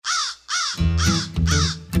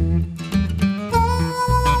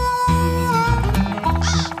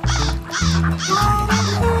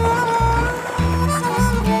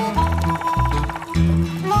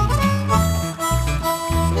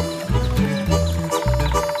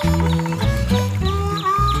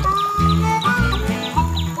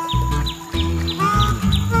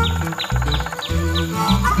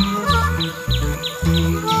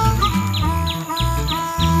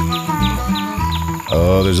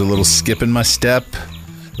a little skip in my step,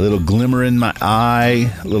 a little glimmer in my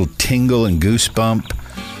eye, a little tingle and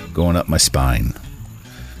goosebump going up my spine.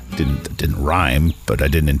 Didn't rhyme, but I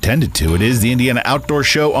didn't intend it to. It is the Indiana Outdoor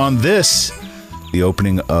Show on this, the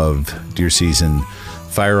opening of deer season,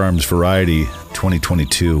 Firearms Variety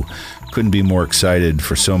 2022. Couldn't be more excited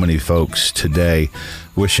for so many folks today.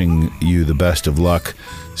 Wishing you the best of luck,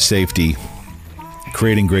 safety,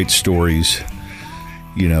 creating great stories.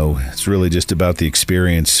 You know, it's really just about the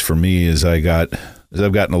experience for me as I've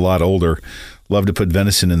gotten a lot older. Love to put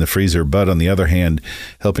venison in the freezer, but on the other hand,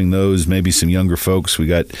 helping those, maybe some younger folks. We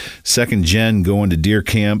got second gen going to deer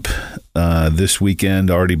camp this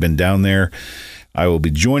weekend, already been down there. I will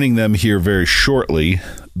be joining them here very shortly,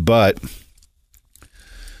 but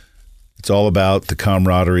it's all about the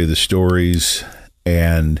camaraderie, the stories,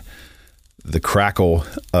 and the crackle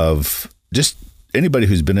of just anybody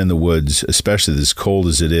who's been in the woods, especially as cold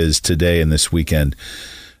as it is today and this weekend.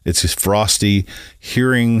 It's just frosty,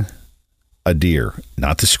 hearing a deer,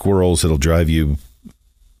 not the squirrels that'll drive you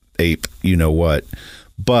ape, you know what,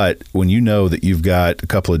 but when you know that you've got a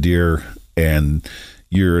couple of deer and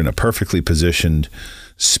you're in a perfectly positioned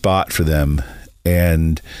spot for them,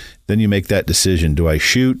 and then you make that decision. Do I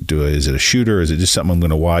shoot? Is it a shooter? Is it just something I'm going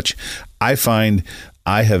to watch? I find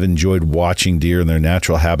I have enjoyed watching deer in their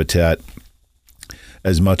natural habitat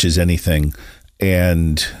as much as anything,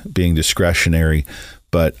 and being discretionary.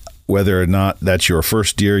 But whether or not that's your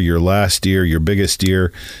first deer, your last deer, your biggest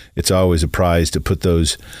deer, it's always a prize to put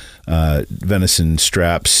those venison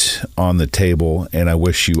straps on the table. And I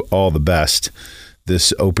wish you all the best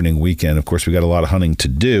this opening weekend. Of course, we got a lot of hunting to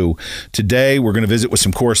do. Today, we're going to visit with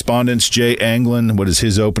some correspondents. Jay Anglin, what is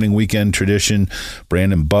his opening weekend tradition?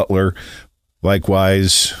 Brandon Butler,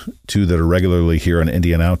 likewise, two that are regularly here on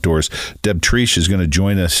Indiana Outdoors. Deb Treesh is going to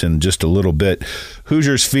join us in just a little bit.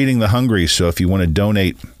 Hoosiers Feeding the Hungry. So if you want to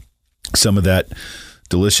donate some of that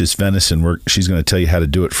delicious venison, she's going to tell you how to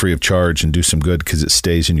do it free of charge and do some good because it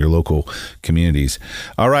stays in your local communities.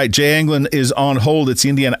 All right, Jay Anglin is on hold. It's the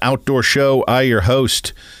Indiana Outdoor Show. I, your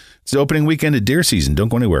host. It's the opening weekend of deer season. Don't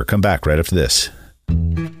go anywhere. Come back right after this.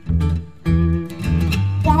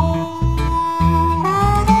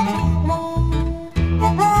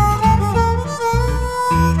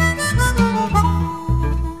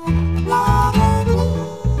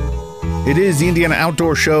 It is the Indiana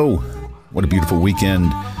Outdoor Show. What a beautiful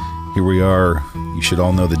weekend. Here we are. You should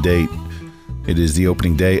all know the date. It is the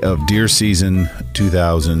opening day of deer season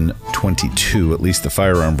 2022, at least the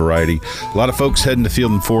firearm variety. A lot of folks heading to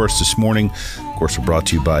Field and Forest this morning. Of course, we're brought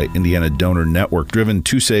to you by Indiana Donor Network, driven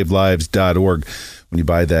tosavelives.org. When you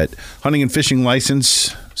buy that hunting and fishing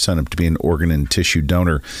license, sign up to be an organ and tissue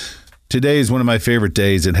donor. Today is one of my favorite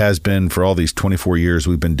days. It has been for all these 24 years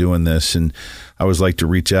we've been doing this, and I always like to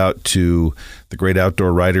reach out to the great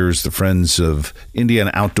outdoor writers, the friends of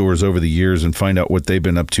Indiana Outdoors over the years, and find out what they've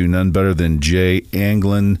been up to. None better than Jay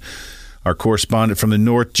Anglin, our correspondent from the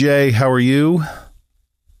North. Jay, how are you?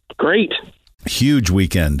 Great. Huge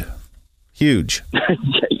weekend. Huge.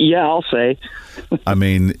 Yeah, I'll say. I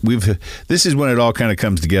mean, this is when it all kind of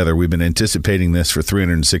comes together. We've been anticipating this for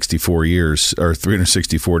 364 years or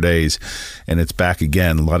 364 days, and it's back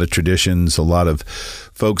again. A lot of traditions, a lot of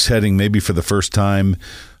folks heading maybe for the first time,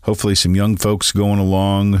 hopefully some young folks going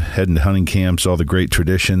along, heading to hunting camps, all the great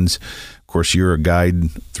traditions. Of course, you're a guide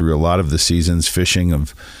through a lot of the seasons, fishing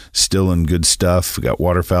of still and good stuff. We got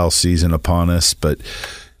waterfowl season upon us, but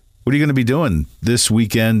what are you going to be doing this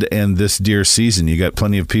weekend and this deer season? You got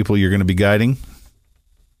plenty of people you're going to be guiding?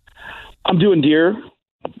 I'm doing deer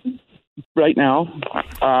right now.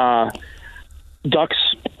 Ducks.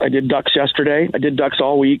 I did ducks yesterday. I did ducks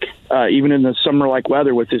all week, even in the summer-like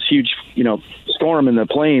weather with this huge, storm in the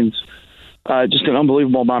plains. Just an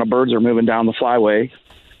unbelievable amount of birds are moving down the flyway.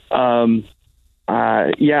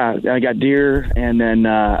 I got deer and then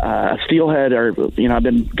steelhead. I've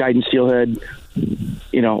been guiding steelhead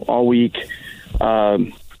all week.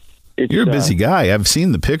 You're a busy guy. I've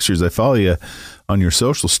seen the pictures. I follow you on your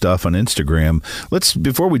social stuff on Instagram.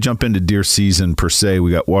 Before we jump into deer season per se,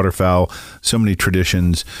 we got waterfowl, so many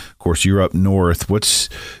traditions. Of course, you're up north. Let's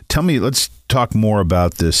talk more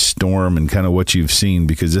about this storm and kind of what you've seen,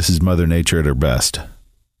 because this is Mother Nature at her best.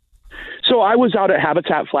 So I was out at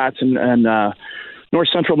Habitat Flats in north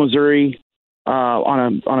central Missouri,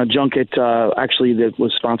 on a junket, actually that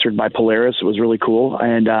was sponsored by Polaris. It was really cool,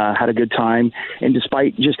 and had a good time. And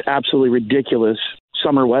despite just absolutely ridiculous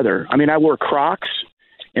summer weather, I mean, I wore Crocs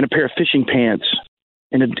and a pair of fishing pants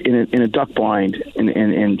in a duck blind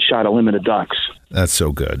and shot a limit of ducks. That's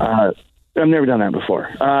so good. I've never done that before.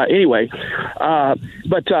 Anyway,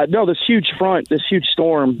 no, this huge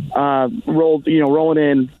storm rolling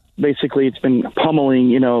in. Basically, it's been pummeling,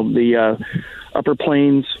 the upper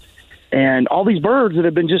plains. And all these birds that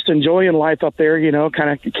have been just enjoying life up there, kind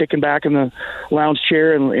of kicking back in the lounge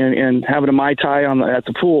chair and having a Mai Tai at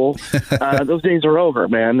the pool, those days are over,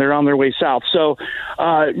 man. They're on their way south. So,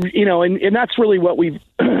 and that's really what we've,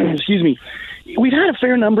 excuse me, we've had a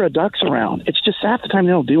fair number of ducks around. It's just half the time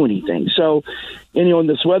they don't do anything. So, in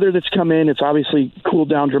this weather that's come in, it's obviously cooled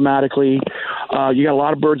down dramatically. You got a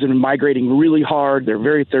lot of birds that are migrating really hard. They're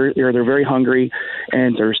very they're very hungry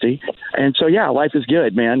and thirsty. And so, yeah, life is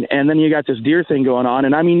good, man. And then you got this deer thing going on.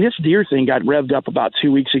 And I mean, this deer thing got revved up about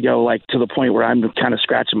 2 weeks ago, like to the point where I'm kind of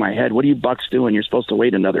scratching my head. What are you bucks doing? You're supposed to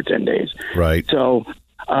wait another 10 days. Right. So,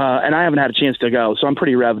 and I haven't had a chance to go. So I'm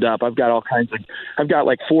pretty revved up. I've got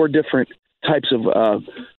like 4 different types of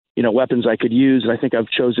weapons I could use, and I think I've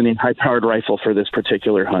chosen a high-powered rifle for this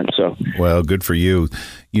particular hunt. So, well, good for you.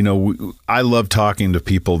 I love talking to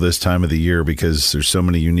people this time of the year because there's so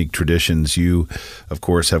many unique traditions. You, of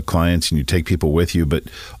course, have clients and you take people with you, but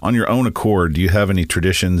on your own accord, do you have any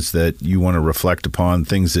traditions that you want to reflect upon,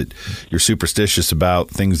 things that you're superstitious about,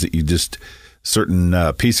 things that you just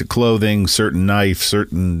certain piece of clothing, certain knife,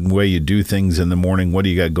 certain way you do things in the morning? What do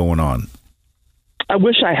you got going on? I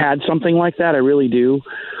wish I had something like that. I really do.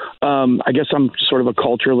 I guess I'm sort of a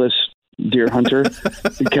cultureless deer hunter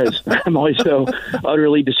because I'm always so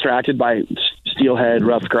utterly distracted by steelhead,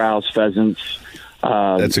 ruffed grouse, pheasants.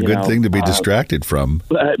 That's a good thing to be distracted from.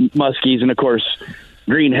 Muskies, and of course,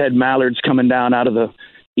 greenhead mallards coming down out of the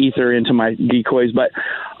ether into my decoys. But,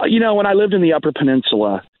 when I lived in the Upper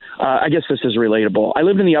Peninsula, I guess this is relatable. I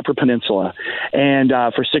lived in the Upper Peninsula, and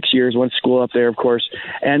for 6 years went to school up there, of course.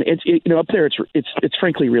 And up there it's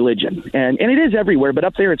frankly religion, and it is everywhere. But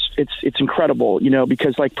up there it's incredible,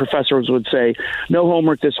 because like professors would say, no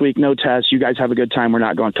homework this week, no tests. You guys have a good time. We're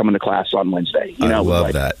not coming to class on Wednesday. I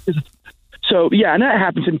love that. So, yeah, and that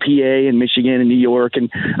happens in PA and Michigan and New York,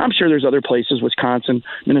 and I'm sure there's other places, Wisconsin,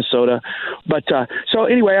 Minnesota. But so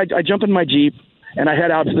anyway, I jump in my Jeep. And I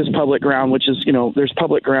head out to this public ground, which is, there's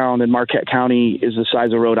public ground, and Marquette County is the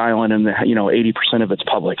size of Rhode Island, and 80% of it's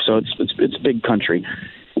public, so it's big country.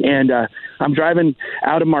 And I'm driving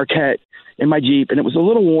out of Marquette in my Jeep, and it was a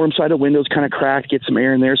little warm, so I had the windows kind of cracked, get some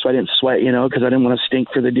air in there, so I didn't sweat, because I didn't want to stink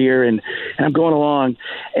for the deer. And I'm going along,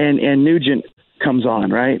 and Nugent comes on,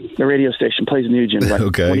 right? The radio station plays Nugent like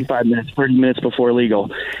 25 minutes, 30 minutes before legal.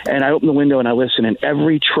 And I open the window and I listen, and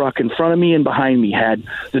every truck in front of me and behind me had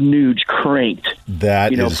the Nuge cranked.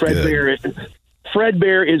 That is good. Fred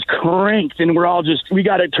Bear is cranked, and we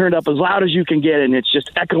got it turned up as loud as you can get, and it's just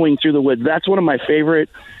echoing through the woods. That's one of my favorite.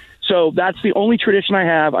 So that's the only tradition I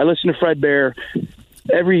have. I listen to Fred Bear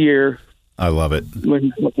every year. I love it.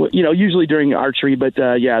 Usually during archery, but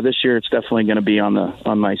this year it's definitely going to be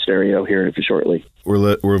on my stereo here shortly.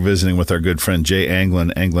 We're visiting with our good friend Jay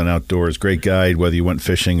Anglin Outdoors, great guide. Whether you went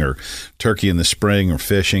fishing or turkey in the spring or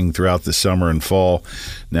fishing throughout the summer and fall,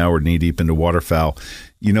 now we're knee deep into waterfowl.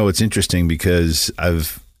 It's interesting because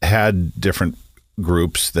I've had different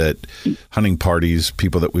groups hunting parties,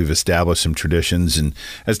 people that we've established some traditions, and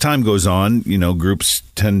as time goes on, groups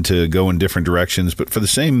tend to go in different directions, but for the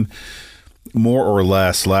same more or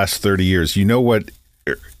less last 30 years. You know what?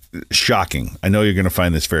 Shocking. I know you're going to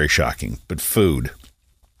find this very shocking, but food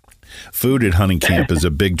at hunting camp is a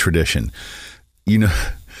big tradition.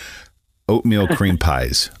 Oatmeal cream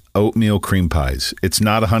pies. It's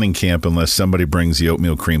not a hunting camp unless somebody brings the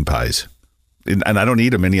oatmeal cream pies. And I don't eat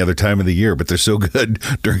them any other time of the year, but they're so good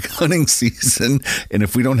during hunting season. And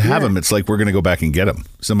if we don't have them, it's like we're going to go back and get them.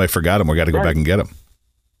 Somebody forgot them. We got to go back and get them.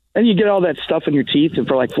 And you get all that stuff in your teeth, and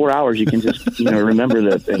for like 4 hours, you can just, remember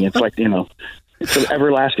the thing. It's like, it's an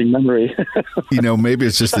everlasting memory. Maybe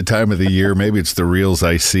it's just the time of the year. Maybe it's the reels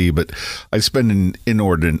I see, but I spend an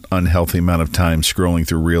inordinate, unhealthy amount of time scrolling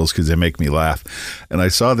through reels because they make me laugh. And I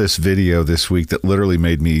saw this video this week that literally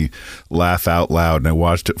made me laugh out loud, and I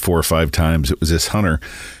watched it 4 or 5 times. It was this hunter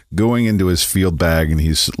going into his field bag, and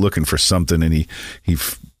he's looking for something, and he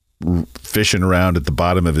fishing around at the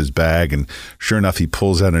bottom of his bag, and sure enough, he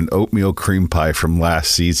pulls out an oatmeal cream pie from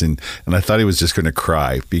last season, and I thought he was just going to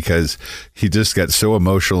cry because he just got so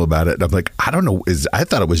emotional about it. And I'm like, I don't know, I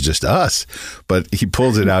thought it was just us, but he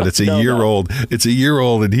pulls it out. It's a year old. It's a year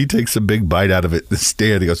old, and he takes a big bite out of it. The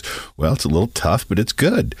stand, he goes, well, it's a little tough, but it's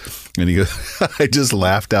good. And he goes, I just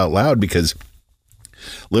laughed out loud because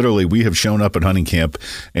literally, we have shown up at hunting camp,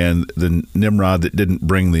 and the Nimrod that didn't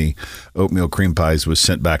bring the oatmeal cream pies was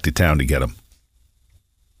sent back to town to get them.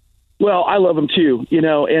 Well, I love them too,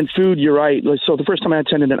 and food, you're right. So the first time I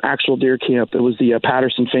attended an actual deer camp, it was the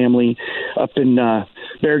Patterson family up in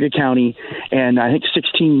Barriga County, and I think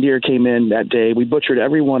 16 deer came in that day. We butchered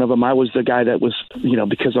every one of them. I was the guy that was,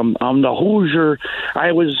 because I'm the Hoosier,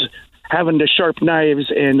 I was having to sharp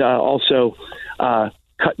knives and also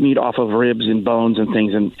cut meat off of ribs and bones and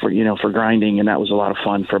things, and for grinding, and that was a lot of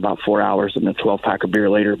fun for about 4 hours and a 12-pack of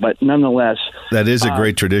beer later. But nonetheless, that is a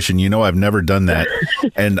great tradition. I've never done that,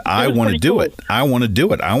 and I want to do it. I want to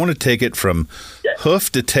do it. I want to take it from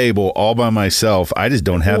hoof to table all by myself. I just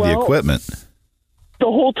don't have the equipment. The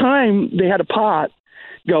whole time they had a pot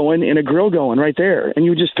going and a grill going right there, and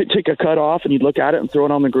you would just take a cut off and you'd look at it and throw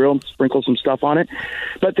it on the grill and sprinkle some stuff on it.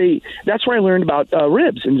 But that's where I learned about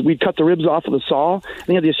ribs, and we'd cut the ribs off of the saw, and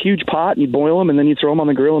they had this huge pot, and you'd boil them, and then you'd throw them on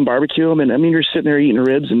the grill and barbecue them, and you're sitting there eating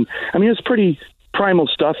ribs, and it's pretty primal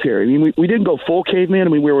stuff here. We didn't go full caveman,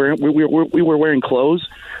 and we were wearing clothes,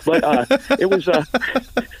 but it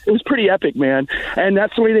was pretty epic, man. And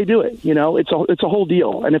that's the way they do it. It's a whole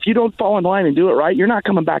deal. And if you don't fall in line and do it right, you're not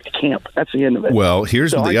coming back to camp. That's the end of it. Well,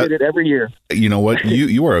 I did it every year. You know what?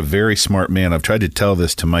 You are a very smart man. I've tried to tell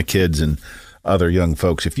this to my kids and other young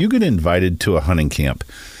folks. If you get invited to a hunting camp,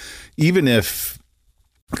 even if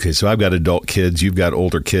okay, so I've got adult kids. You've got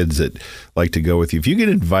older kids that like to go with you. If you get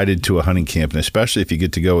invited to a hunting camp, and especially if you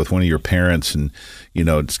get to go with one of your parents, and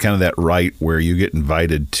it's kind of that right where you get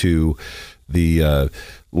invited to the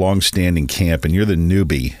long-standing camp, and you're the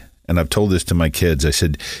newbie. And I've told this to my kids. I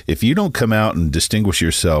said, if you don't come out and distinguish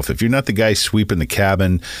yourself, if you're not the guy sweeping the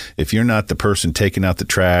cabin, if you're not the person taking out the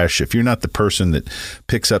trash, if you're not the person that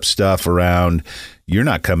picks up stuff around, you're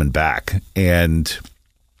not coming back. And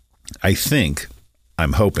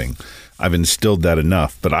I'm hoping I've instilled that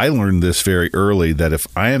enough. But I learned this very early, that if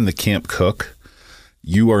I am the camp cook,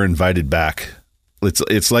 you are invited back.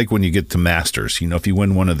 It's like when you get to Masters. If you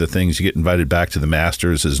win one of the things, you get invited back to the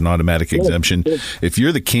Masters as an automatic exemption. If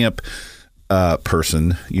you're the camp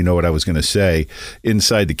person, you know what I was going to say,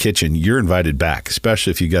 inside the kitchen, you're invited back,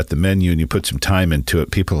 especially if you got the menu and you put some time into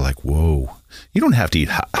it. People are like, whoa, you don't have to eat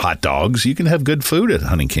hot dogs. You can have good food at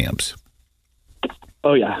hunting camps.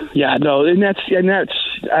 Oh yeah, no, and that's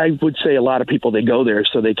I would say a lot of people, they go there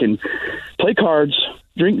so they can play cards,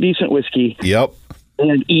 drink decent whiskey,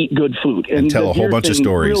 and eat good food and tell a whole bunch of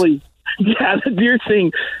stories. Really, the deer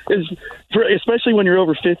thing is, especially when you're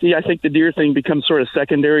over 50. I think the deer thing becomes sort of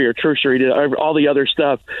secondary or tertiary to all the other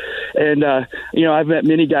stuff. And I've met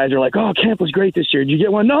many guys who are like, "Oh, camp was great this year. Did you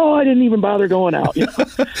get one?" "No, I didn't even bother going out."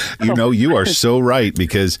 You are so right,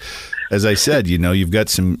 because as I said, you've got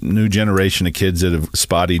some new generation of kids that have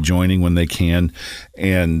spotty joining when they can.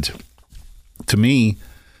 And to me,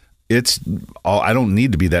 I don't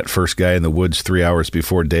need to be that first guy in the woods 3 hours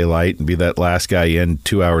before daylight and be that last guy in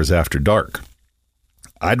 2 hours after dark.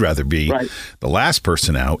 I'd rather be the last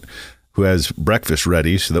person out who has breakfast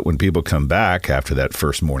ready, so that when people come back after that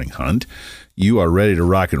first morning hunt, you are ready to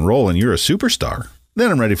rock and roll and you're a superstar. Then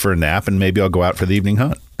I'm ready for a nap, and maybe I'll go out for the evening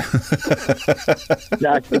hunt.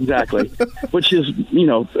 Exactly. Which is,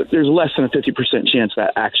 there's less than a 50% chance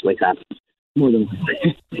that actually happens. More than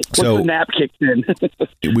once the nap kicks in.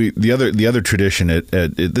 the other tradition,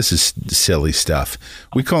 this is silly stuff.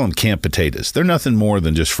 We call them camp potatoes. They're nothing more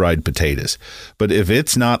than just fried potatoes. But if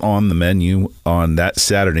it's not on the menu on that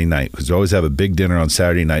Saturday night, because we always have a big dinner on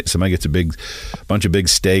Saturday night, somebody gets a bunch of big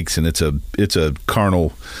steaks, and it's a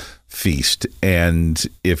carnal feast. And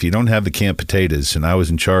if you don't have the camp potatoes, and I was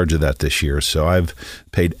in charge of that this year, so I've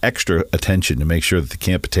paid extra attention to make sure that the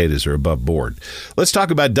camp potatoes are above board. Let's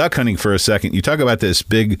talk about duck hunting for a second. You talk about this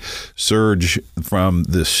big surge from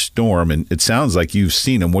the storm, and it sounds like you've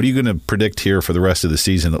seen them. What are you going to predict here for the rest of the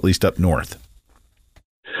season, at least up north?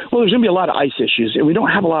 Well, there's going to be a lot of ice issues, and we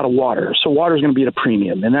don't have a lot of water, so water is going to be at a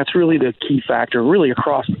premium, and that's really the key factor, really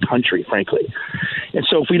across the country, frankly. And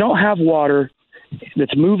so if we don't have water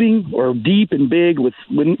that's moving or deep and big with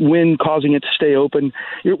wind causing it to stay open,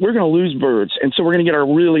 we're going to lose birds. And so we're going to get our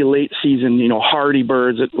really late season, hardy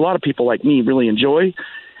birds that a lot of people like me really enjoy.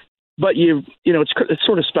 But it's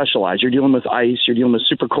sort of specialized. You're dealing with ice. You're dealing with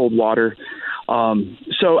super cold water.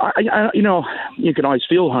 So I you can always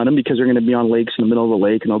field hunt them because they're going to be on lakes in the middle of the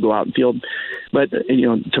lake, and they'll go out and field, but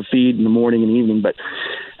to feed in the morning and evening. But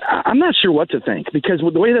I'm not sure what to think, because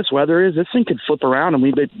with the way this weather is, this thing could flip around and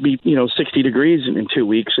we'd be 60 degrees in 2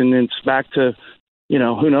 weeks, and then it's back to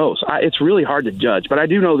who knows. It's really hard to judge. But I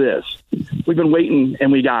do know this: we've been waiting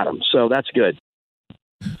and we got them, so that's good.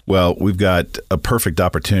 Well, we've got a perfect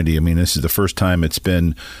opportunity. I mean, this is the first time it's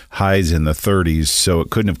been highs in the 30s, so it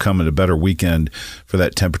couldn't have come at a better weekend for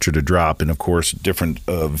that temperature to drop. And, of course, different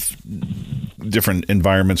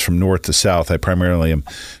environments from north to south. I primarily am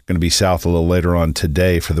going to be south a little later on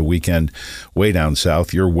today for the weekend, way down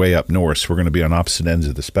south. You're way up north, so we're going to be on opposite ends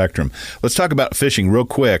of the spectrum. Let's talk about fishing real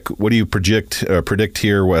quick. What do you predict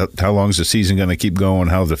here? How long is the season going to keep going?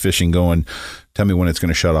 How's the fishing going? Tell me when it's going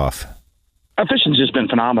to shut off. Fishing's just been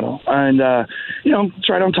phenomenal. And, it's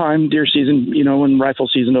right on time, deer season, when rifle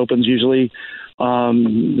season opens usually.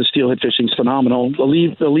 The steelhead fishing's phenomenal. The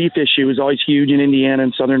leaf issue is always huge in Indiana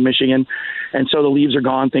and southern Michigan. And so the leaves are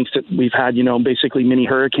gone thanks to we've had, basically mini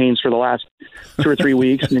hurricanes for the last 2 or 3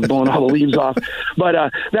 weeks and blowing all the leaves off.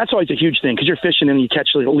 But that's always a huge thing because you're fishing and you catch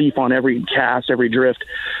a leaf on every cast, every drift.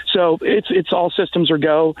 So it's all systems are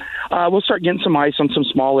go. We'll start getting some ice on some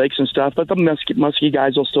small lakes and stuff, but the musky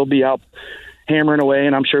guys will still be out hammering away,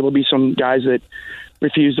 and I'm sure there'll be some guys that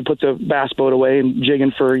refuse to put the bass boat away and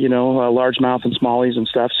jigging for, largemouth and smallies and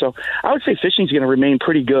stuff. So I would say fishing's going to remain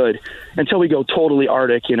pretty good until we go totally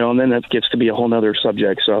Arctic, and then that gets to be a whole nother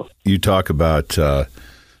subject. So you talk about the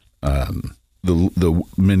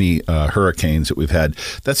mini hurricanes that we've had.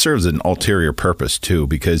 That serves an ulterior purpose too,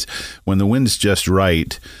 because when the wind's just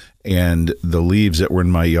right and the leaves that were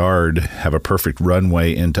in my yard have a perfect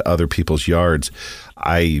runway into other people's yards,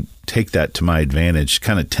 I take that to my advantage,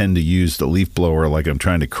 kind of tend to use the leaf blower like I'm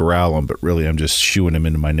trying to corral them, but really I'm just shooing them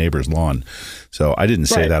into my neighbor's lawn. So I didn't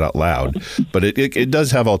say that out loud, but it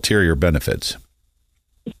does have ulterior benefits.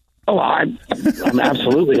 Oh, I'm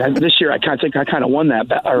absolutely. This year I kind of won that,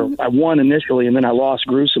 or I won initially, and then I lost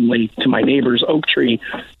gruesomely to my neighbor's oak tree.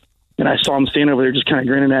 And I saw him standing over there just kind of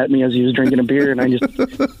grinning at me as he was drinking a beer. And I just,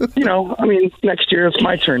 next year it's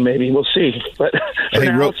my turn, maybe. We'll see. But for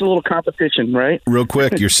now, it's a little competition, right? Real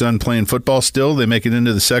quick, your son playing football still? They make it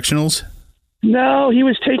into the sectionals? No, he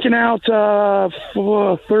was taken out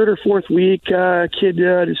for third or fourth week. Kid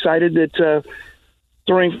decided that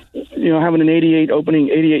throwing, having an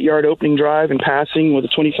 88-yard opening drive and passing with a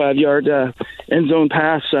 25-yard end zone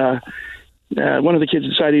pass, one of the kids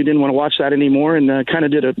decided he didn't want to watch that anymore and kind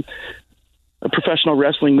of did a professional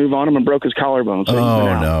wrestling move on him and broke his collarbone. So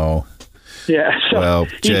no. Yeah. So well,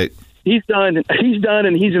 Jay, he's done. He's done,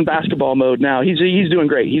 and he's in basketball mode now. He's doing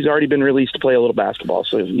great. He's already been released to play a little basketball,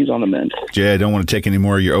 so he's on the mend. Jay, I don't want to take any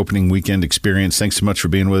more of your opening weekend experience. Thanks so much for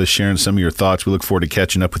being with us, sharing some of your thoughts. We look forward to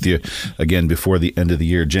catching up with you again before the end of the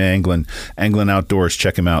year. Jay Anglin, Anglin Outdoors.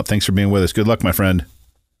 Check him out. Thanks for being with us. Good luck, my friend.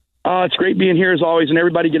 It's great being here as always, and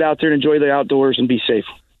everybody get out there and enjoy the outdoors and be safe.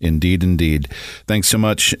 Indeed, indeed. Thanks so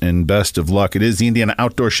much and best of luck. It is the Indiana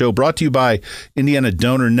Outdoor Show brought to you by Indiana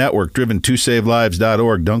Donor Network, driven to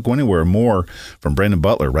savelives.org. Don't go anywhere. More from Brandon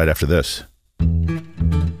Butler right after this.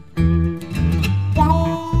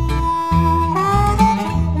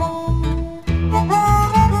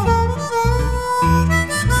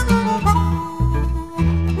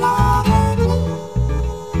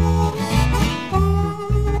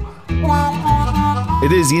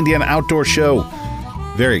 It is the Indiana Outdoor Show.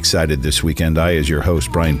 Very excited this weekend. I, as your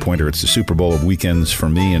host, Brian Pointer. It's the Super Bowl of weekends for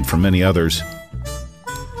me and for many others.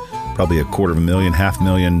 Probably 250,000,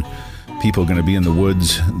 500,000 people going to be in the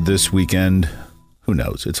woods this weekend. Who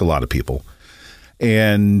knows? It's a lot of people.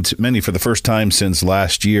 And many for the first time since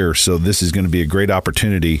last year. So this is going to be a great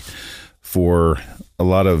opportunity for a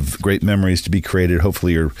lot of great memories to be created.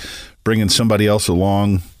 Hopefully you're bringing somebody else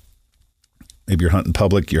along. Maybe you're hunting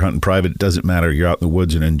public, you're hunting private, it doesn't matter. You're out in the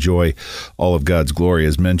woods and enjoy all of God's glory.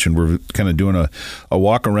 As mentioned, we're kind of doing a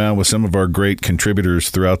walk around with some of our great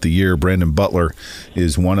contributors throughout the year. Brandon Butler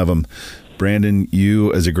is one of them. Brandon,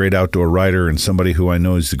 you as a great outdoor writer and somebody who I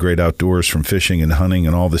know is the great outdoors from fishing and hunting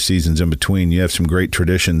and all the seasons in between, you have some great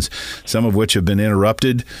traditions, some of which have been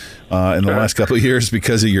interrupted in the last couple of years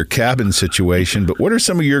because of your cabin situation. But what are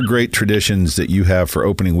some of your great traditions that you have for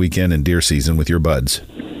opening weekend and deer season with your buds?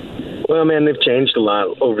 Well, man, they've changed a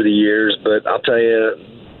lot over the years, but I'll tell you,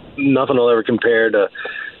 nothing will ever compare to,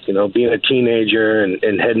 being a teenager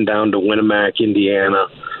and heading down to Winamac, Indiana,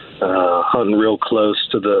 hunting real close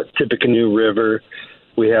to the Tippecanoe River.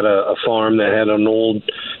 We had a farm that had an old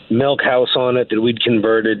milk house on it that we'd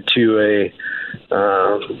converted to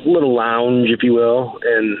a little lounge, if you will,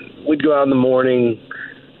 and we'd go out in the morning,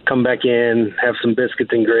 come back in, have some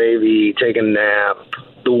biscuits and gravy, take a nap.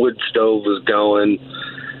 The wood stove was going.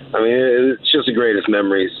 I mean, it's just the greatest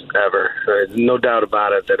memories ever. No doubt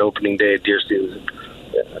about it, that opening day of deer season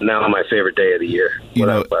is now my favorite day of the year,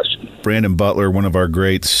 without question. Brandon Butler, one of our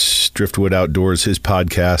greats, Driftwood Outdoors, his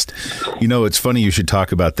podcast. You know, it's funny you should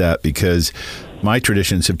talk about that because my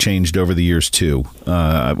traditions have changed over the years too.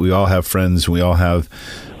 We all have friends. We all have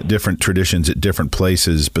different traditions at different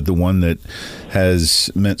places, but the one that has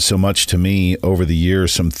meant so much to me over the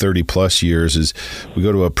years, some 30 plus years, is we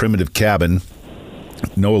go to a primitive cabin.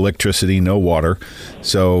 No electricity, no water.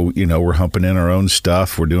 So, you know, we're humping in our own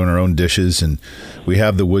stuff. We're doing our own dishes, and we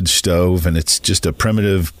have the wood stove, and it's just a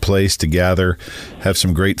primitive place to gather, have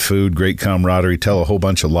some great food, great camaraderie, tell a whole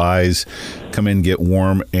bunch of lies, come in, get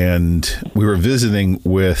warm. And we were visiting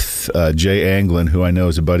with Jay Anglin, who I know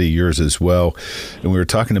is a buddy of yours as well, and we were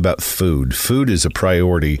talking about food. Food is a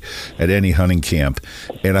priority at any hunting camp.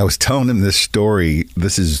 And I was telling him this story.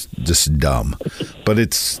 This is just dumb, but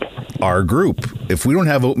it's our group. If we don't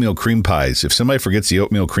have oatmeal cream pies, if somebody forgets the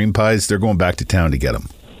oatmeal cream pies, they're going back to town to get them.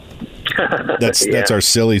 That's our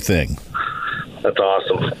silly thing. That's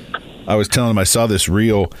awesome. I was telling him I saw this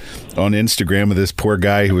reel on Instagram of this poor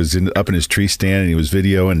guy who was up in his tree stand, and he was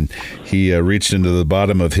videoing. He reached into the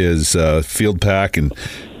bottom of his field pack and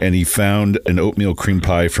he found an oatmeal cream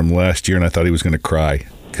pie from last year, and I thought he was going to cry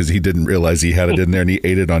because he didn't realize he had it in there, and he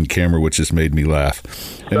ate it on camera, which just made me laugh.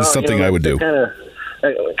 And it's something I would do.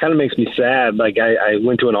 It kind of makes me sad. Like I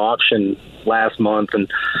went to an auction last month,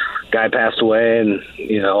 and guy passed away, and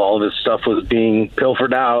you know all of his stuff was being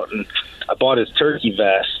pilfered out, and I bought his turkey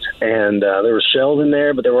vest, and there were shells in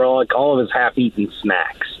there, but they were all of his half-eaten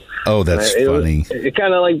snacks. Oh, that's funny. It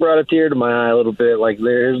kind of like brought a tear to my eye a little bit. Like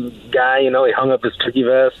there's a guy, you know, he hung up his turkey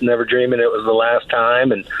vest, never dreaming it was the last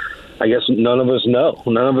time, and I guess none of us know.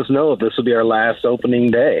 None of us know if this will be our last opening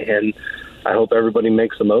day, and I hope everybody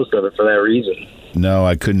makes the most of it for that reason. No,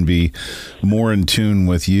 I couldn't be more in tune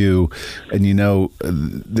with you. And, you know,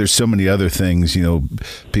 there's so many other things. You know,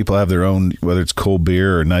 people have their own, whether it's cold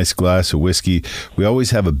beer or a nice glass of whiskey. We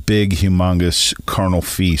always have a big, humongous carnal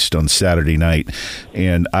feast on Saturday night.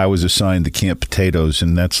 And I was assigned the camp potatoes,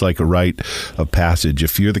 and that's like a rite of passage.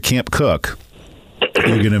 If you're the camp cook,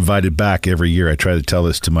 you get invited back every year. I try to tell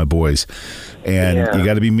this to my boys. And you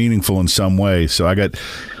got to be meaningful in some way. So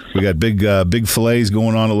we got big fillets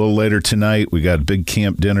going on a little later tonight. We got a big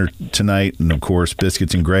camp dinner tonight, and of course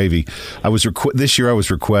biscuits and gravy. This year I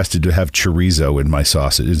was requested to have chorizo in my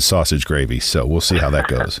sausage gravy. So we'll see how that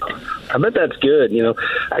goes. I bet that's good. You know,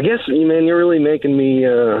 I guess, man, you're really making me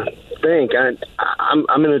think.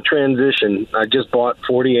 I'm in a transition. I just bought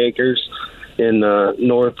 40 acres in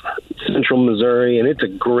north central Missouri, and it's a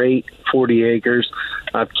great 40 acres.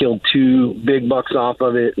 I've killed 2 big bucks off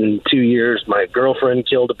of it in 2 years. My girlfriend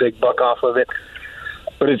killed a big buck off of it.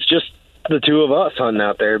 But it's just the two of us hunting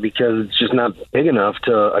out there because it's just not big enough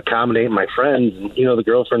to accommodate my friends. And, you know, the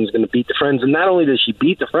girlfriend's going to beat the friends. And not only does she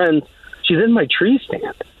beat the friends, she's in my tree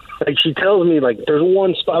stand. Like, she tells me, like, there's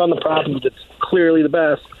one spot on the property that's clearly the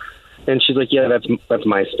best. And she's like, yeah, that's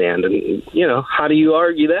my stand. And, you know, how do you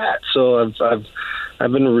argue that? So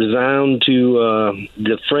I've been resound to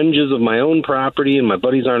the fringes of my own property, and my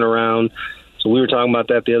buddies aren't around. So we were talking about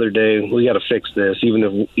that the other day. We got to fix this,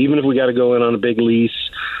 even if we got to go in on a big lease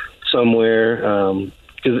somewhere.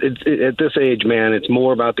 Because at this age, man, it's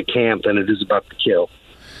more about the camp than it is about the kill.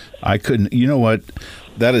 I couldn't. You know what?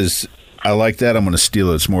 That is. I like that. I'm going to steal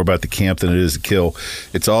it. It's more about the camp than it is the kill.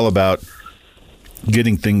 It's all about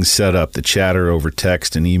getting things set up, the chatter over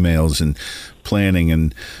text and emails and planning,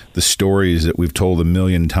 and the stories that we've told a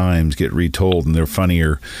million times get retold, and they're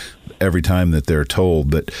funnier every time that they're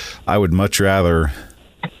told. But I would much rather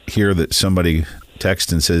hear that somebody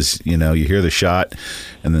texts and says, you know, you hear the shot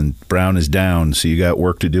and then Brown is down, so you got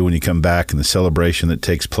work to do when you come back, and the celebration that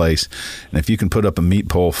takes place. And if you can put up a meat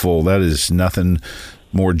pole full, that is nothing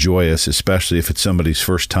more joyous, especially if it's somebody's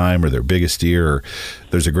first time or their biggest deer, or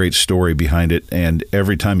there's a great story behind it. And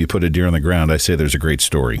every time you put a deer on the ground, I say there's a great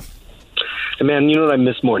story. And man, you know what I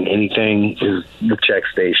miss more than anything is the check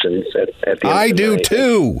stations at the end I of the do night.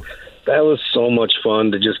 too. That was so much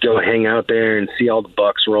fun to just go hang out there and see all the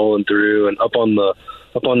bucks rolling through and up on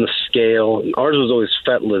the scale. And ours was always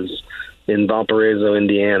Fetla's in Valparaiso,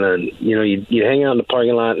 Indiana, and you know you hang out in the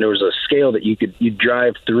parking lot, and there was a scale that you'd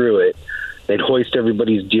drive through it. They'd hoist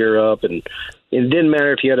everybody's deer up, and it didn't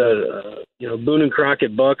matter if you had a Boone and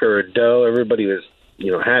Crockett buck or a doe. Everybody was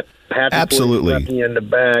happy. Absolutely. Slapping you in the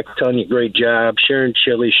back, telling you great job, sharing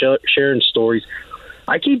chili, sharing stories.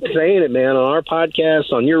 I keep saying it, man, on our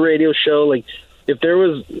podcast, on your radio show. Like, if there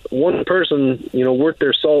was one person, worth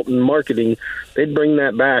their salt in marketing, they'd bring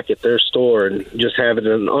that back at their store and just have it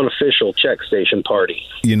an unofficial check station party.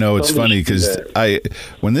 It's funny because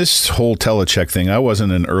when this whole telecheck thing, I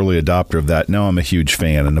wasn't an early adopter of that. Now I'm a huge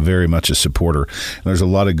fan and very much a supporter. And there's a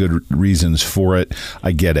lot of good reasons for it.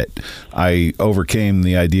 I get it. I overcame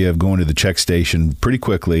the idea of going to the check station pretty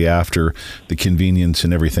quickly after the convenience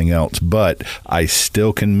and everything else, but I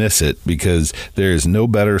still can miss it because there is no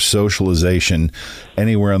better socialization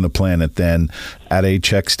anywhere on the planet than at a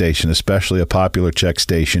check station, especially a popular check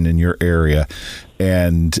station in your area.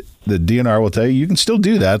 And the DNR will tell you can still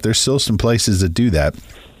do that. There's still some places that do that.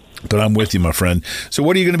 But I'm with you, my friend. So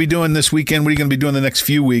what are you going to be doing this weekend? What are you going to be doing the next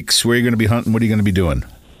few weeks? Where are you going to be hunting? What are you going to be doing?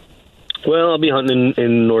 Well, I'll be hunting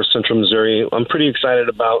in north central Missouri. I'm pretty excited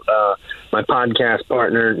about my podcast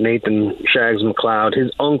partner, Nathan Shags McLeod.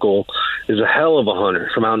 His uncle is a hell of a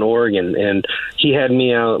hunter from out in Oregon, and he had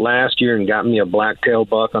me out last year and got me a blacktail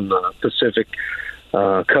buck on the Pacific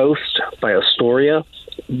coast by Astoria,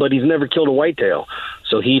 but he's never killed a whitetail.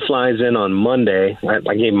 So he flies in on Monday.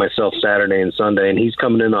 I gave myself Saturday and Sunday, and he's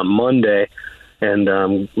coming in on Monday.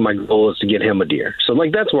 And my goal is to get him a deer. So,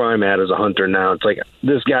 that's where I'm at as a hunter now. It's like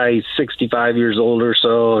this guy, he's 65 years old or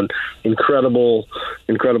so, and incredible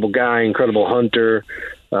guy, incredible hunter,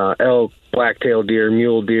 elk, blacktail deer,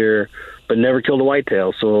 mule deer, but never killed a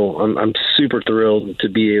whitetail. So I'm super thrilled to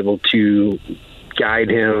be able to guide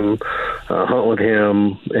him, hunt with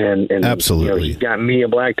him, and absolutely, he's got me a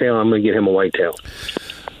blacktail. I'm going to get him a whitetail.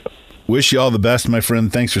 Wish you all the best, my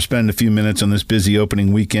friend. Thanks for spending a few minutes on this busy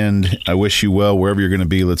opening weekend. I wish you well wherever you're going to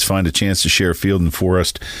be. Let's find a chance to share field and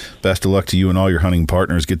forest. Best of luck to you and all your hunting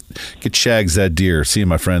partners. Get Shags that deer. See you,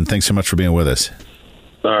 my friend. Thanks so much for being with us.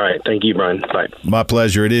 All right. Thank you, Brian. Bye. My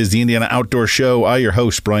pleasure. It is the Indiana Outdoor Show. I, your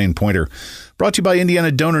host, Brian Pointer. Brought to you by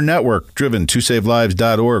Indiana Donor Network, driven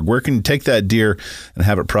tosavelives.org. Where can you take that deer and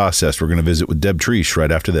have it processed? We're going to visit with Deb Treesh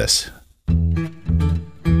right after this.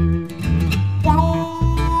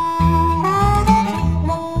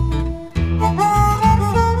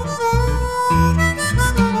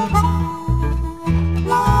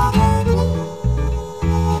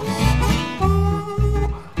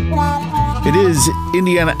 It is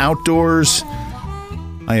Indiana Outdoors.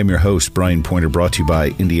 I am your host, Brian Pointer, brought to you by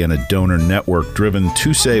Indiana Donor Network, driven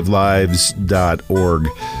tosavelives.org.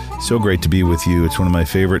 So great to be with you. It's one of my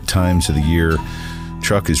favorite times of the year.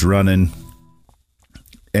 Truck is running,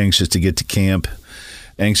 anxious to get to camp,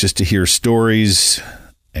 anxious to hear stories,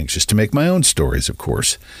 anxious to make my own stories, of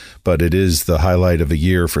course. But it is the highlight of a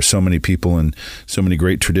year for so many people and so many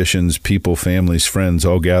great traditions, people, families, friends,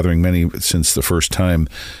 all gathering, many since the first time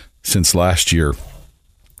since last year.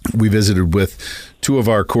 We visited with two of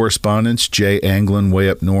our correspondents, Jay Anglin, way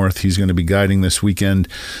up north. He's going to be guiding this weekend.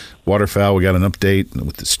 Waterfowl, we got an update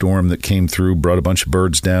with the storm that came through, brought a bunch of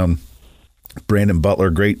birds down. Brandon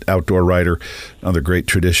Butler, great outdoor writer, other great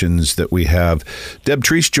traditions that we have. Deb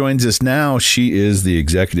Treesh joins us now. She is the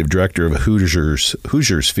executive director of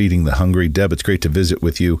Hoosiers Feeding the Hungry. Deb, it's great to visit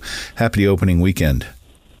with you. Happy opening weekend.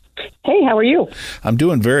 Hey, how are you? I'm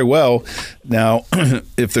doing very well. Now,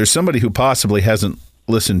 if there's somebody who possibly hasn't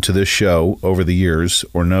listened to this show over the years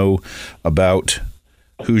or know about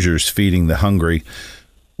Hoosiers Feeding the Hungry,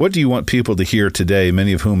 what do you want people to hear today,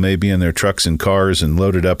 many of whom may be in their trucks and cars and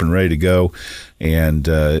loaded up and ready to go and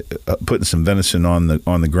putting some venison on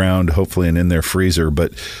the ground, hopefully, and in their freezer?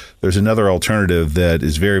 But there's another alternative that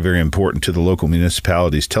is very, very important to the local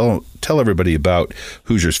municipalities. Tell everybody about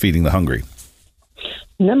Hoosiers Feeding the Hungry.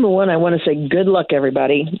 Number one, I want to say good luck,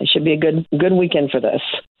 everybody. It should be a good weekend for this.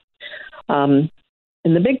 And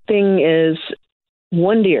the big thing is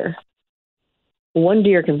one deer. One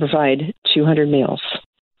deer can provide 200 meals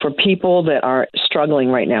for people that are struggling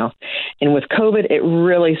right now. And with COVID, it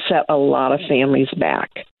really set a lot of families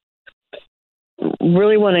back.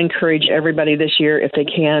 Really want to encourage everybody this year, if they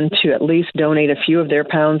can, to at least donate a few of their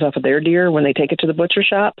pounds off of their deer when they take it to the butcher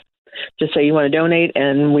shop. Just say you want to donate,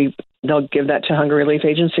 and they'll give that to Hunger Relief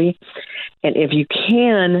Agency. And if you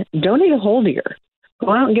can, donate a whole deer. Go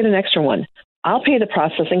out and get an extra one. I'll pay the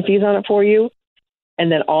processing fees on it for you,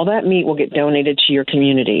 and then all that meat will get donated to your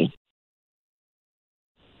community.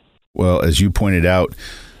 Well, as you pointed out,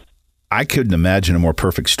 I couldn't imagine a more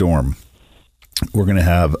perfect storm. We're going to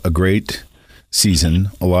have a great season.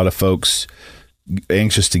 A lot of folks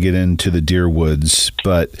anxious to get into the deer woods,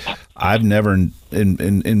 but I've never,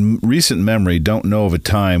 in recent memory, don't know of a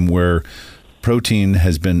time where protein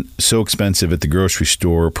has been so expensive at the grocery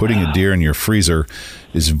store. Putting a deer in your freezer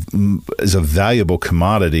is a valuable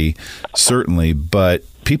commodity, certainly, but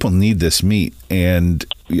people need this meat, and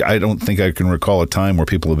I don't think I can recall a time where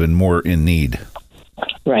people have been more in need.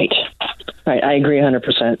 Right. Right. I agree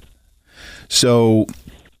 100%. So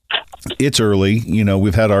it's early.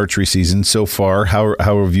 We've had archery season so far. How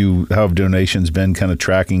have donations been kind of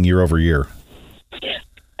tracking year over year?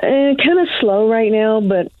 Kind of slow right now,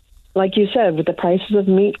 but like you said, with the prices of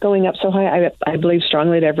meat going up so high, I believe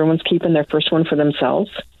strongly that everyone's keeping their first one for themselves.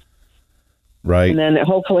 Right. And then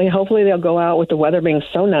hopefully they'll go out with the weather being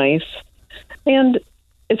so nice. And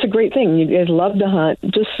it's a great thing. You guys love to hunt.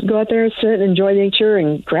 Just go out there and sit and enjoy nature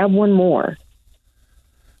and grab one more.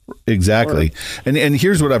 Exactly. And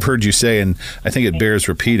here's what I've heard you say, and I think it bears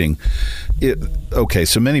repeating. Okay,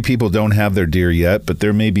 so many people don't have their deer yet, but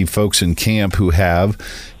there may be folks in camp who have,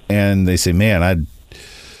 and they say, man, I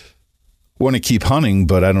want to keep hunting,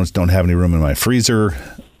 but I don't have any room in my freezer.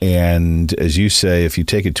 And as you say, if you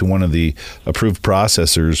take it to one of the approved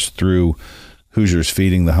processors through Hoosiers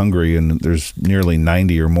Feeding the Hungry, and there's nearly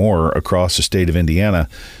 90 or more across the state of Indiana,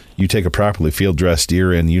 you take a properly field-dressed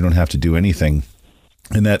deer and you don't have to do anything.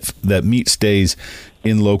 And that meat stays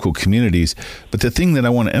in local communities. But the thing that I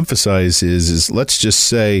want to emphasize is let's just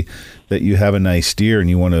say that you have a nice deer and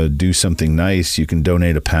you want to do something nice. You can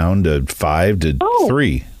donate a pound to 5 to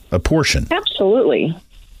 3, a portion. Absolutely.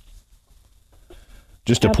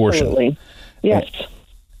 Just a portion. Yes.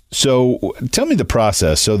 So tell me the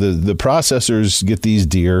process. So the processors get these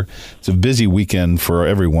deer. It's a busy weekend for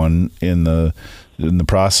everyone in the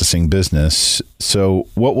processing business. So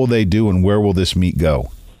what will they do and where will this meat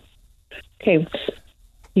go? Okay.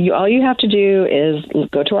 All you have to do is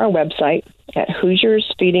go to our website at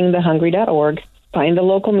HoosiersFeedingTheHungry.org, find the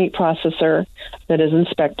local meat processor that is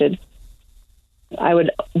inspected.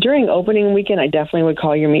 During opening weekend, I definitely would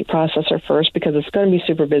call your meat processor first because it's going to be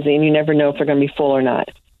super busy and you never know if they're going to be full or not.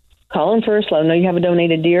 Call them first, let them know you have a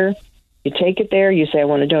donated deer. You take it there, you say, I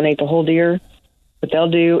want to donate the whole deer. What they'll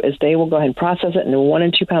do is they will go ahead and process it into 1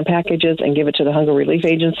 and 2 pound packages and give it to the hunger relief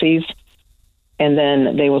agencies, and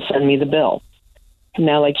then they will send me the bill.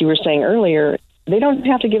 Now, like you were saying earlier, they don't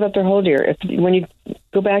have to give up their whole deer. When you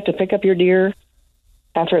go back to pick up your deer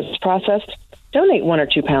after it's processed, donate 1 or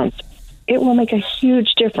 2 pounds. It will make a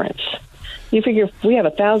huge difference. You figure if we have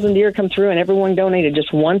 1,000 deer come through and everyone donated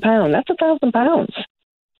just 1 pound, that's 1,000 pounds.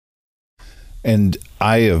 And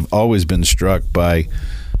I have always been struck by,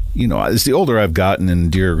 as the older I've gotten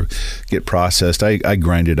and deer get processed, I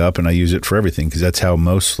grind it up and I use it for everything because that's how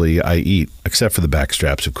mostly I eat, except for the back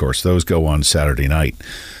straps, of course. Those go on Saturday night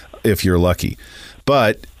if you're lucky.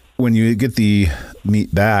 But when you get the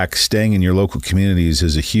meat back, staying in your local communities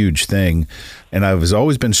is a huge thing. And I've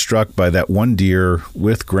always been struck by that one deer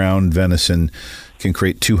with ground venison can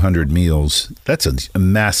create 200 meals. That's a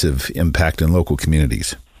massive impact in local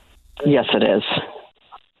communities. Yes, it is.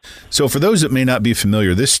 So for those that may not be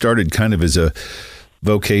familiar, this started kind of as a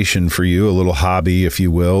vocation for you, a little hobby, if you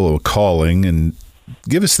will, or calling. And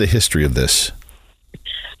give us the history of this.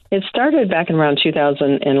 It started back in around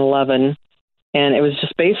 2011, and it was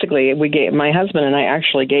just basically my husband and I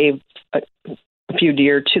actually gave a few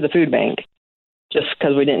deer to the food bank just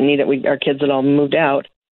because we didn't need it. Our kids had all moved out,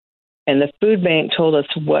 and the food bank told us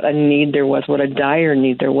what a need there was, what a dire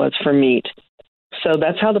need there was for meat. So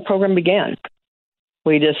that's how the program began.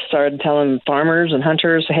 We just started telling farmers and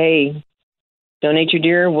hunters, hey, donate your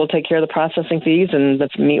deer, we'll take care of the processing fees, and the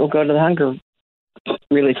meat will go to the hunger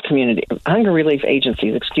relief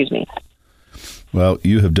agencies, excuse me. Well,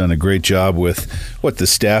 you have done a great job with the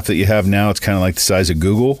staff that you have now. It's kind of like the size of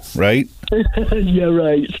Google, right? Yeah,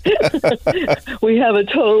 right. We have a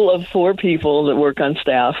total of 4 people that work on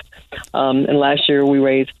staff. And last year we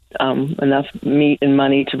raised enough meat and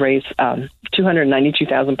money to raise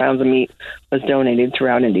 292,000 pounds of meat was donated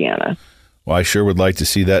throughout Indiana. Well, I sure would like to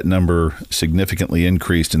see that number significantly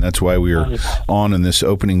increased, and that's why we are on in this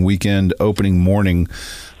opening morning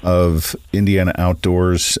of Indiana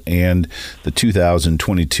Outdoors and the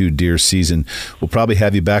 2022 deer season. We'll probably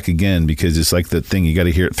have you back again because it's like the thing, you got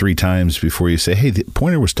to hear it 3 times before you say, hey, the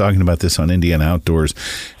Pointer was talking about this on Indiana Outdoors,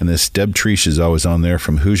 and this Deb Treesh is always on there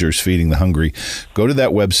from Hoosiers Feeding the Hungry. Go to that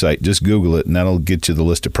website, just Google it, and that'll get you the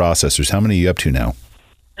list of processors. How many are you up to now?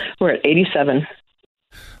 We're at 87.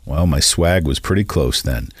 Well, my swag was pretty close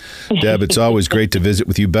then. Deb, it's always great to visit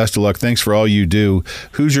with you. Best of luck. Thanks for all you do.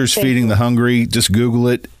 Hoosiers Feeding the Hungry. Just Google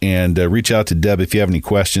it and reach out to Deb if you have any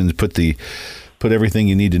questions. Put everything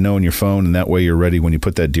you need to know in your phone, and that way you're ready when you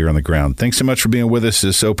put that deer on the ground. Thanks so much for being with us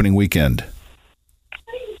this opening weekend.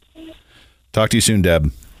 Talk to you soon,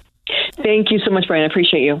 Deb. Thank you so much, Brian. I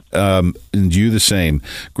appreciate you. And you the same.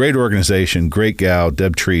 Great organization, great gal,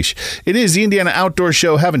 Deb Treesh. It is the Indiana Outdoor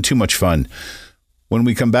Show, having too much fun. When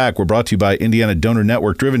we come back, we're brought to you by Indiana Donor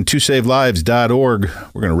Network, driven to savelives.org.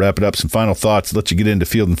 We're going to wrap it up. Some final thoughts, let you get into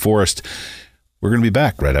Field and Forest. We're going to be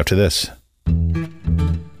back right after this.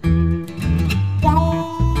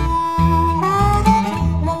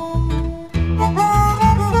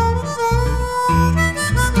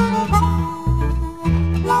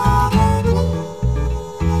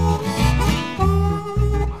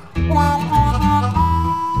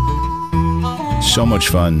 So much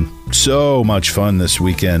fun this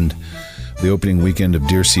weekend, the opening weekend of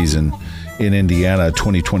deer season in Indiana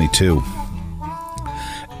 2022.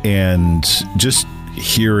 And just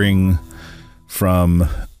hearing from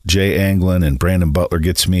Jay Anglin and Brandon Butler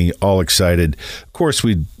gets me all excited. Of course,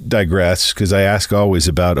 we digress because I ask always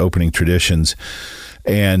about opening traditions.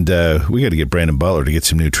 And we got to get Brandon Butler to get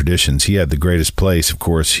some new traditions. He had the greatest place. Of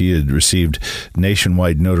course, he had received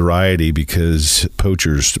nationwide notoriety because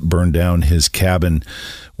poachers burned down his cabin,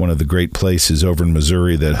 one of the great places over in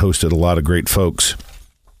Missouri that hosted a lot of great folks.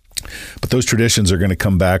 But those traditions are going to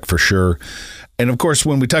come back for sure. And of course,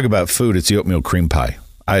 when we talk about food, it's the oatmeal cream pie.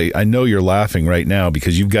 I know you're laughing right now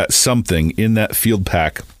because you've got something in that field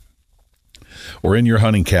pack or in your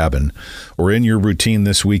hunting cabin or in your routine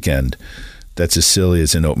this weekend that's as silly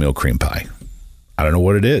as an oatmeal cream pie. I don't know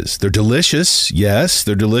what it is. They're delicious. Yes,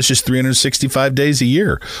 they're delicious 365 days a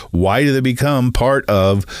year. Why do they become part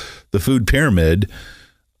of the food pyramid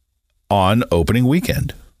on opening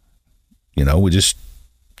weekend?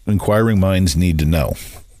 Inquiring minds need to know.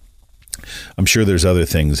 I'm sure there's other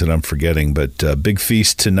things that I'm forgetting, but big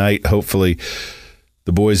feast tonight. Hopefully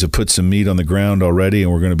the boys have put some meat on the ground already,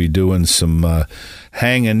 and we're going to be doing some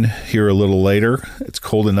hanging here a little later. It's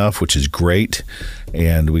cold enough, which is great,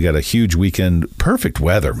 and we got a huge weekend. Perfect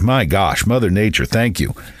weather. My gosh, Mother Nature, thank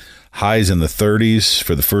you. Highs in the 30s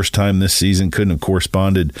for the first time this season. Couldn't have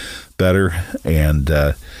corresponded better, and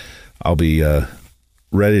I'll be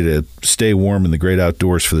ready to stay warm in the great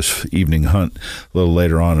outdoors for this evening hunt a little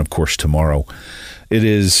later on, of course, tomorrow. It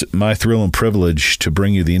is my thrill and privilege to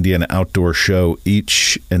bring you the Indiana Outdoor Show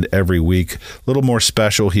each and every week. A little more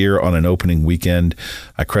special here on an opening weekend.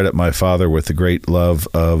 I credit my father with the great love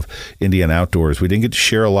of Indiana Outdoors. We didn't get to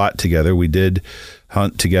share a lot together. We did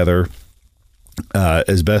hunt together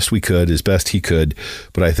as best we could, as best he could.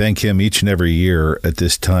 But I thank him each and every year at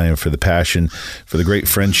this time for the passion, for the great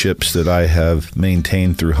friendships that I have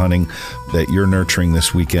maintained through hunting that you're nurturing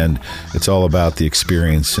this weekend. It's all about the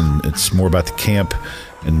experience, and it's more about the camp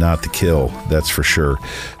and not the kill, that's for sure.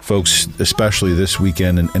 Folks, especially this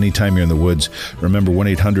weekend and anytime you're in the woods, remember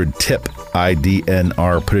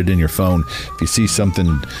 1-800-TIP-IDNR. Put it in your phone. If you see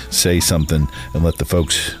something, say something, and let the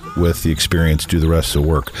folks with the experience do the rest of the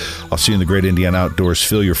work. I'll see you in the great Indiana Outdoors.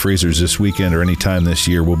 Fill your freezers this weekend or anytime this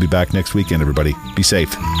year. We'll be back next weekend, everybody. Be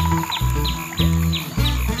safe.